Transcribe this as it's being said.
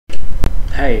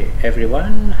Hi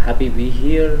everyone, happy to be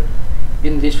here.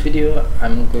 In this video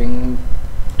I'm going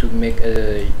to make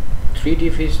a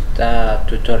 3DVista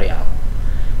tutorial,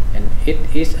 and it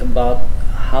is about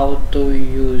how to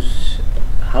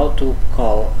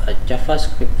call a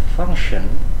JavaScript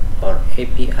function or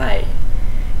API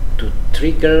to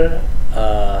trigger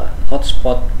a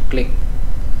hotspot click.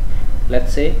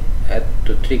 Let's say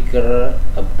to trigger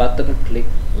a button click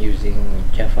using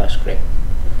JavaScript.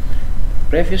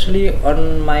 Previously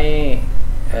on my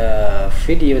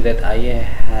video that I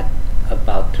had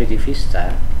about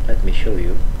 3DVista, let me show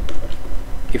you.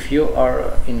 If you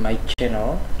are in my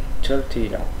channel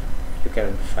 30, you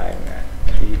can find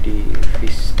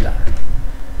 3DVista.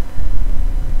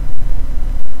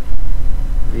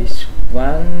 This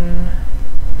one,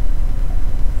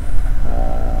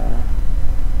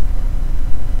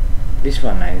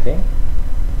 I think.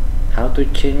 How to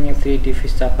change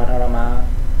 3DVista panorama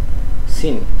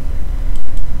scene.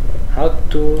 How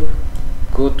to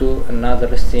go to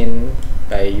another scene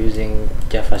by using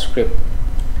JavaScript.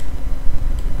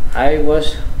 I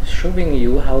was showing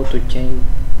you how to change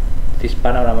this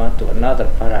panorama to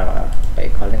another panorama by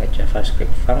calling a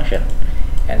JavaScript function,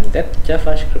 and that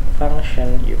JavaScript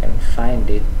function you can find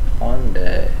it on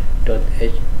the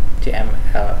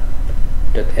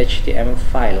 .html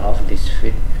file of this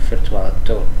virtual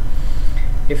tool.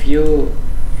 If you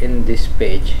in this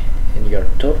page, in your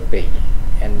tour page,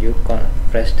 and you can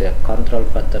press the control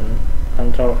button,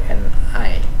 control and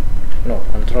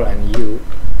U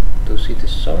to see the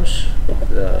source of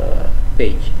the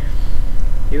page,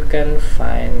 you can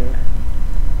find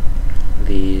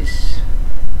these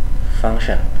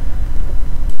functions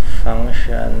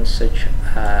such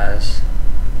as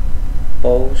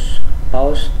pause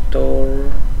tour,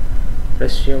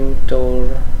 resume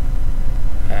tour,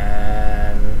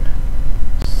 and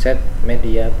set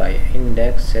media by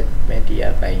index, set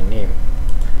media by name.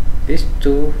 These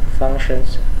two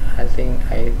functions I think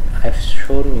I've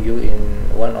shown you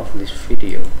in one of this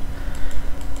video.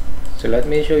 So let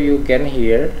me show you again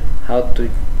here how to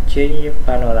change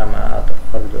panorama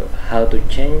or how to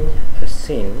change a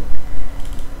scene.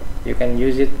 You can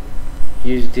use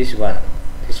this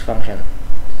function,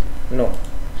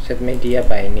 set media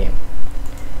by name.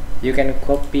 You can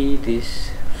copy this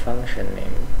function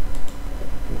name,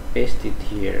 paste it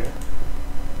here,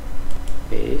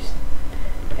 paste,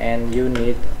 and you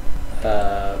need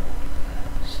a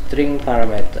string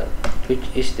parameter which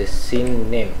is the scene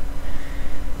name.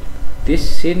 This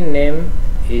scene name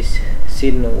is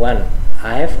scene 1.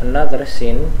 I have another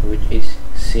scene which is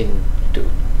scene 2.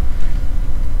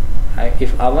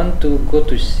 If I want to go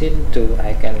to scene 2,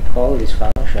 I can call this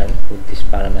function with this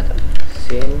parameter,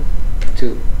 scene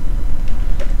 2,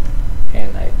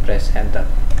 and I press enter.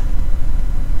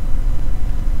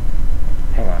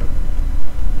 Hang on,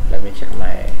 let me check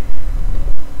my,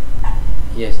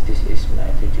 yes, this is my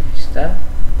 3DVista,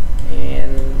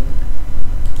 and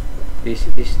this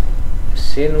is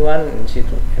scene 1 and scene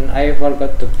 2, and I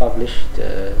forgot to publish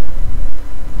the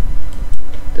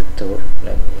tour.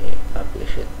 Let me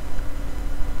publish it.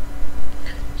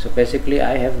 So basically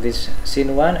I have this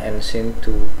scene 1 and scene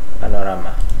 2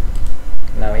 panorama.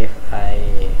 Now if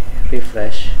I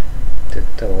refresh the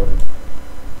tour,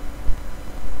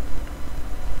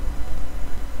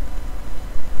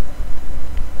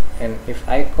 and if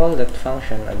I call that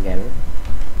function again,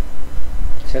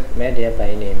 set media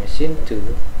by name scene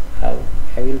 2, I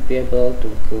will be able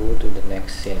to go to the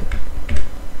next scene.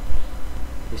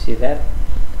 You see that?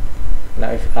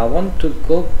 Now if I want to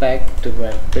go back to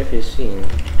my previous scene,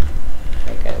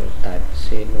 I can type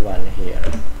scene 1 here.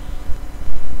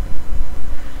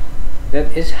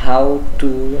 That is how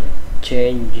to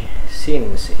change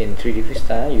scenes in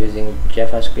 3DVista using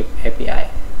JavaScript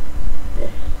API.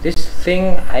 This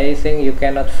thing, I think you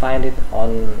cannot find it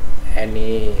on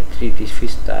any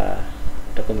 3DVista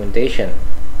documentation.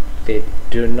 They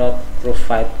do not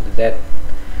provide that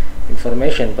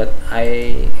information, but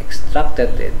I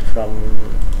extracted it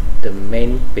from the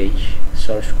main page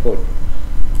source code,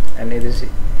 and it is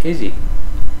easy.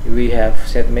 We have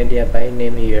set media by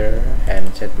name here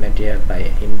and set media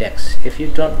by index. If you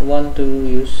don't want to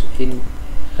use scene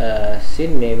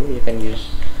name, you can use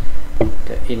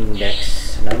the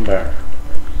index number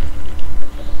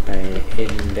by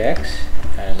index,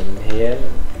 and here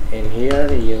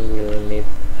you will need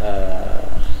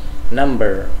a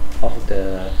number of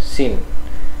the scene.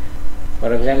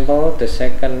 For example, the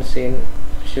second scene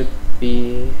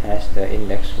has the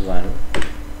index 1,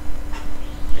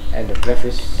 and the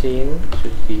previous scene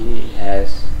should be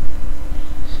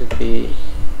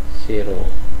 0.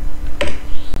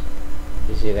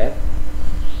 You see that?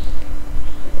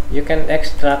 you can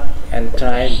extract and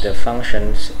try the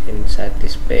functions inside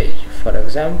this page. For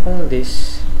example,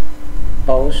 this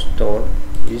pause tool,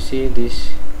 you see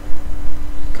this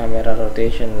camera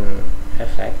rotation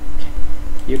effect.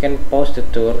 You can pause the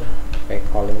tour by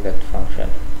calling that function.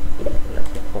 Let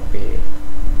me copy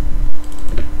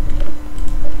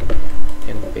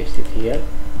and paste it here.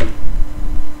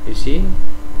 You see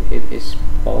it is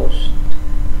paused,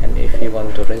 and if you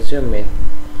want to resume it,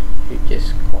 you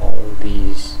just call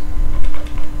this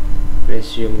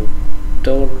resume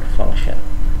tour function.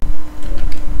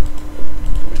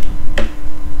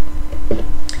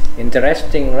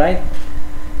 Interesting, right?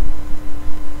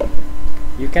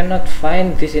 You cannot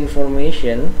find this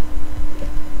information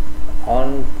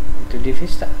on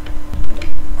 3DVista,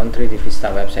 on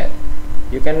 3DVista website.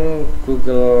 You can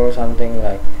Google something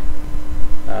like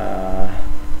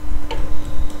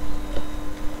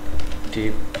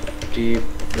deep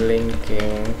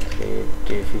linking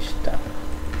 3DVista.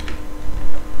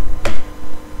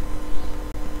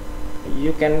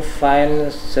 You can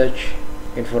find such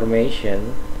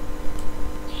information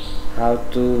how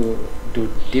to do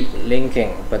deep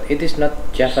linking, but it is not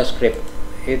JavaScript.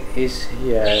 It is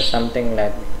here something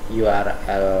like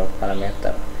URL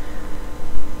parameter.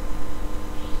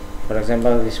 For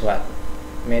example, this one,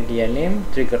 media name,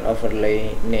 trigger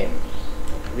overlay name.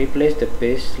 Replace the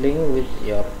base link with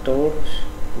your tools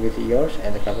with yours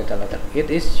and the capital letter. It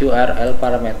is URL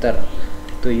parameter.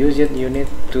 To use it, you need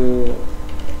to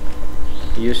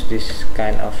use this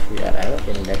kind of URL,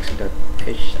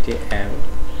 index.htm,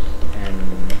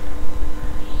 and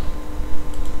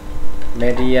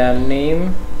media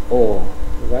name. Oh,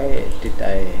 why did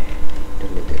I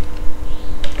delete it?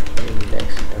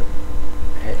 Index.htm,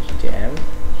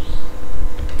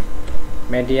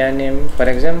 media name. For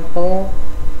example,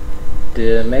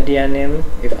 the media name,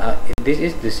 if this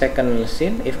is the second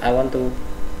scene, if I want to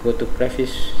go to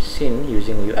previous scene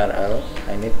using URL,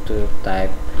 I need to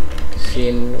type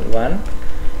scene 1,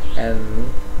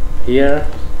 and here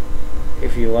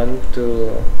if you want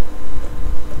to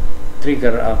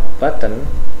trigger a button,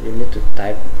 you need to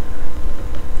type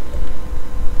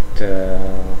the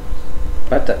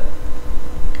button.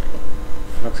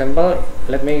 For example,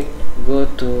 let me go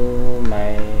to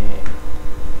my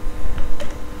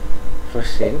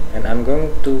first scene, and I'm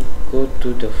going to go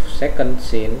to the second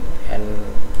scene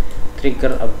and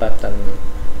trigger a button.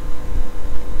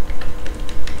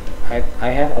 I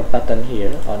have a button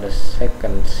here on the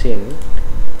second scene.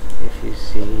 If you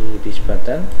see this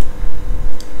button,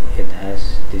 it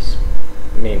has this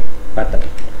name button.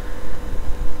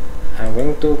 I'm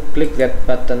going to click that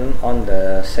button on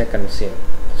the second scene,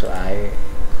 so I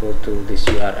go to this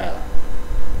URL.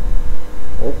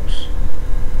 Oops,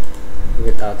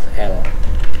 without L.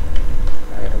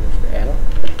 I remove the L.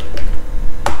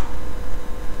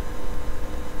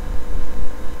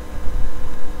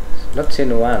 It's not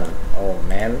scene 1. Oh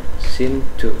man, scene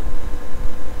 2.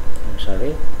 I'm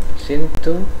sorry, scene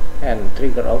 2, and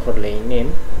trigger overlay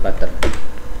name button.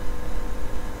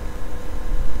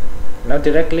 Now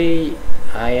directly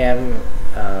I am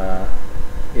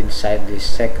inside this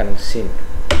second scene.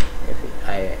 If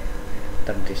I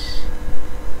enter this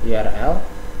URL,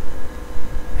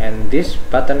 and this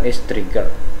button is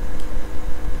triggered.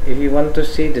 If you want to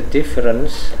see the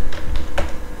difference,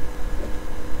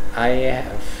 I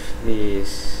have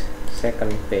this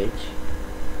second page.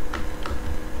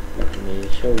 Let me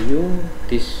show you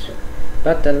this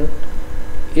button.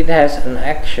 It has an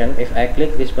action. If I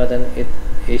click this button, it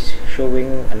is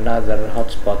showing another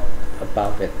hotspot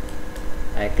above it.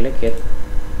 I click it,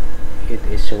 it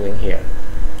is showing here.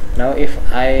 Now if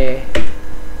I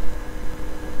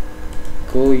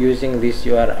go using this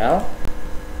URL,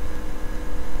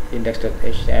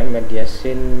 index.htm media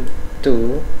scene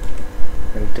 2,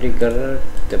 and trigger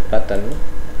the button,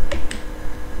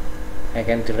 I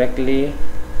can directly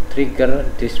trigger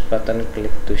this button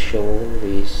click to show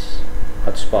this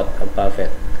hotspot above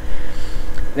it.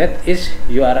 That is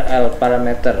URL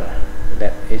parameter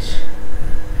that is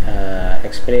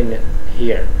explained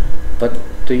here. But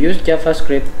to use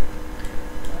JavaScript,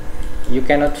 you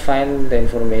cannot find the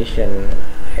information.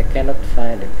 I cannot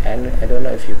find it, and I don't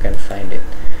know if you can find it.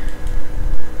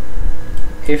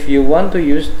 If you want to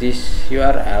use this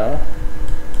URL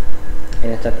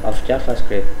instead of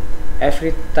JavaScript,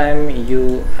 every time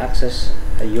you access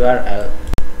a URL,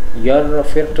 your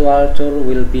virtual tour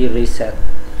will be reset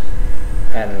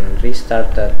and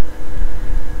restarted,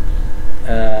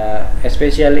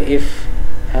 especially if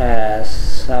has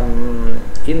some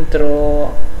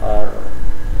intro or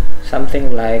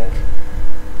something like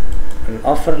an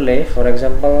overlay. For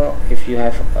example, if you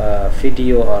have a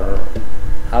video or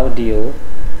audio,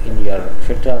 in your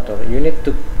virtual tour, you need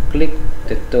to click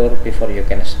the tour before you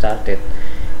can start it.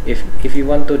 If you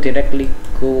want to directly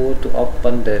go to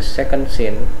open the second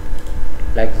scene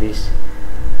like this,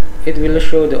 it will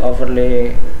show the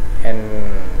overlay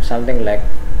and something like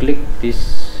click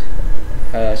this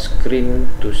screen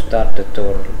to start the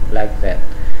tour, like that.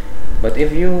 But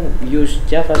if you use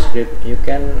JavaScript, you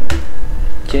can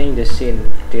change the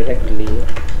scene directly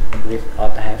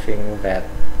without having that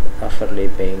overlay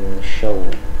being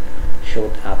showed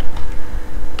up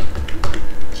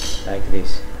like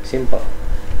this. Simple.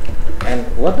 And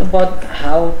what about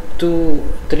how to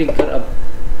trigger a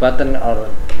button or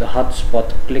the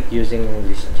hotspot click using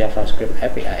this JavaScript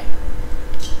API?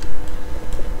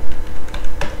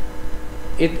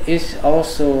 It is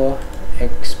also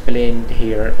explained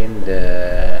here in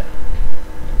the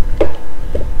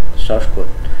source code.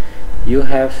 You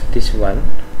have this one,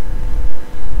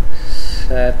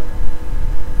 set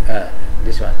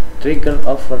this one, trigger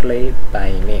overlay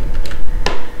by name.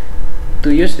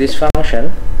 To use this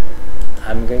function,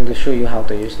 I'm going to show you how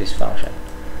to use this function.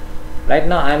 Right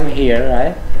now I'm here,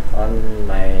 right, on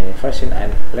my first scene,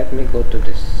 and let me go to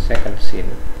the second scene.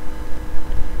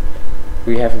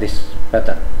 We have this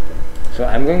button. So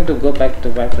I'm going to go back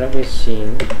to my previous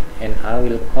scene, and I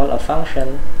will call a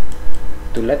function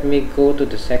to let me go to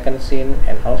the second scene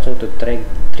and also to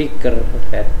trigger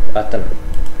that button.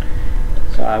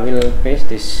 So I will paste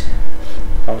this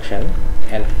function,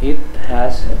 and it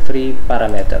has 3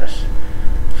 parameters.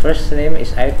 First name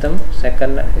is item,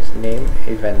 second is name,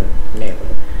 event name.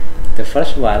 The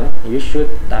first one, you should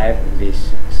type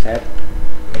this set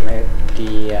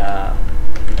media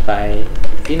by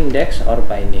index or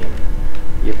by name.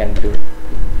 You can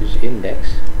use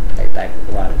index. I type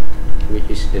 1, which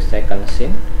is the second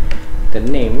scene. The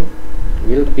name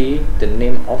will be the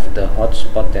name of the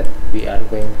hotspot that we are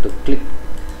going to click.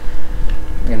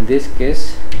 In this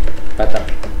case, button.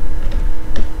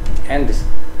 And this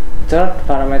third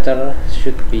parameter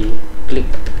should be click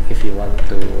if you want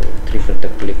to trigger the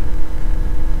click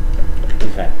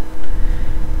event.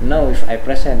 Now if I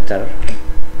press enter,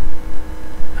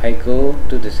 I go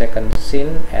to the second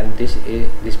scene, and this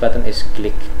button is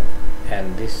clicked,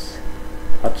 and this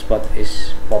hotspot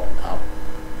is popped up,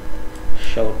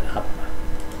 showed up.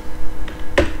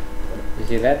 You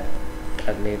see that?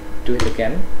 Let me do it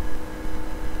again.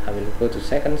 I will go to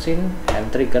second scene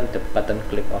and trigger the button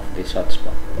click of this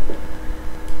hotspot.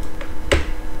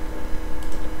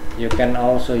 You can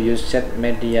also use set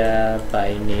media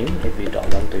by name if you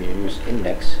don't want to use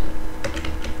index.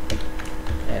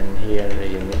 And here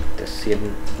you need the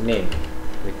scene name,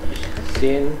 which is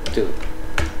scene 2.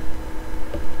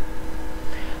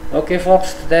 Okay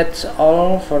folks, that's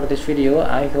all for this video.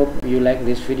 I hope you like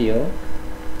this video.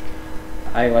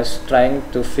 I was trying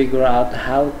to figure out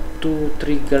how to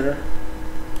trigger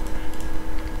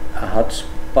a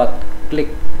hotspot click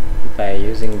by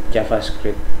using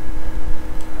JavaScript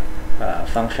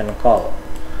function call,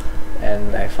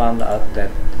 and I found out that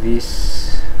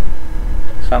these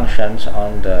functions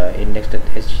on the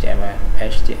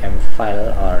index.htm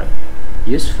file are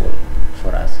useful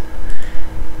for us,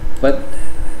 but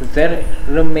there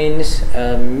remains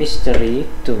a mystery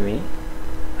to me.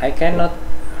 I cannot,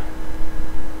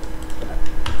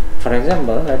 for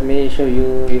example, let me show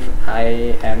you. If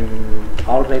I am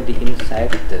already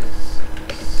inside the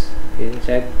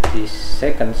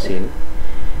second scene,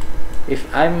 if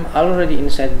I'm already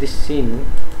inside this scene,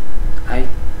 I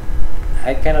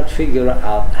cannot figure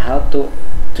out how to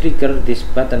trigger this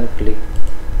button click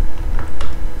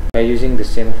by using the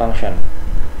same function.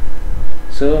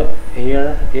 So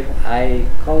here, if I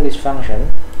call this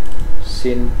function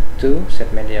scene 2,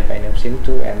 set media by name scene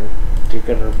 2, and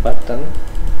trigger button,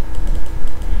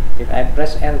 if I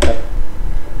press enter,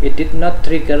 it did not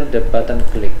trigger the button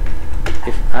click.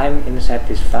 If I'm inside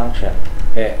this function,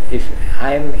 if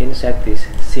I'm inside this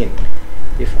scene,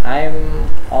 if I'm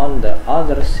on the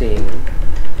other scene,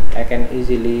 I can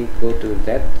easily go to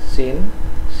that scene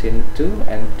 2,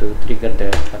 and to trigger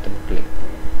the button click.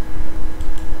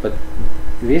 But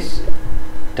this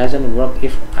doesn't work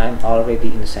if I'm already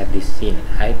inside this scene.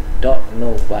 I don't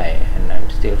know why, and I'm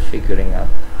still figuring out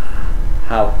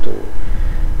how to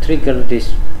trigger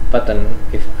this button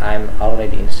if I'm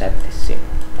already inside this scene.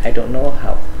 I don't know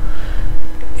how.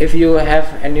 If you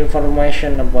have any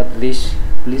information about this,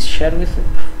 please share with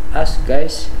us,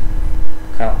 guys.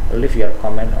 Leave your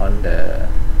comment on the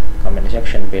comment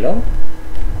section below.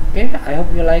 Okay, I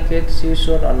hope you like it. See you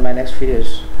soon on my next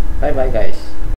videos. Bye bye, guys.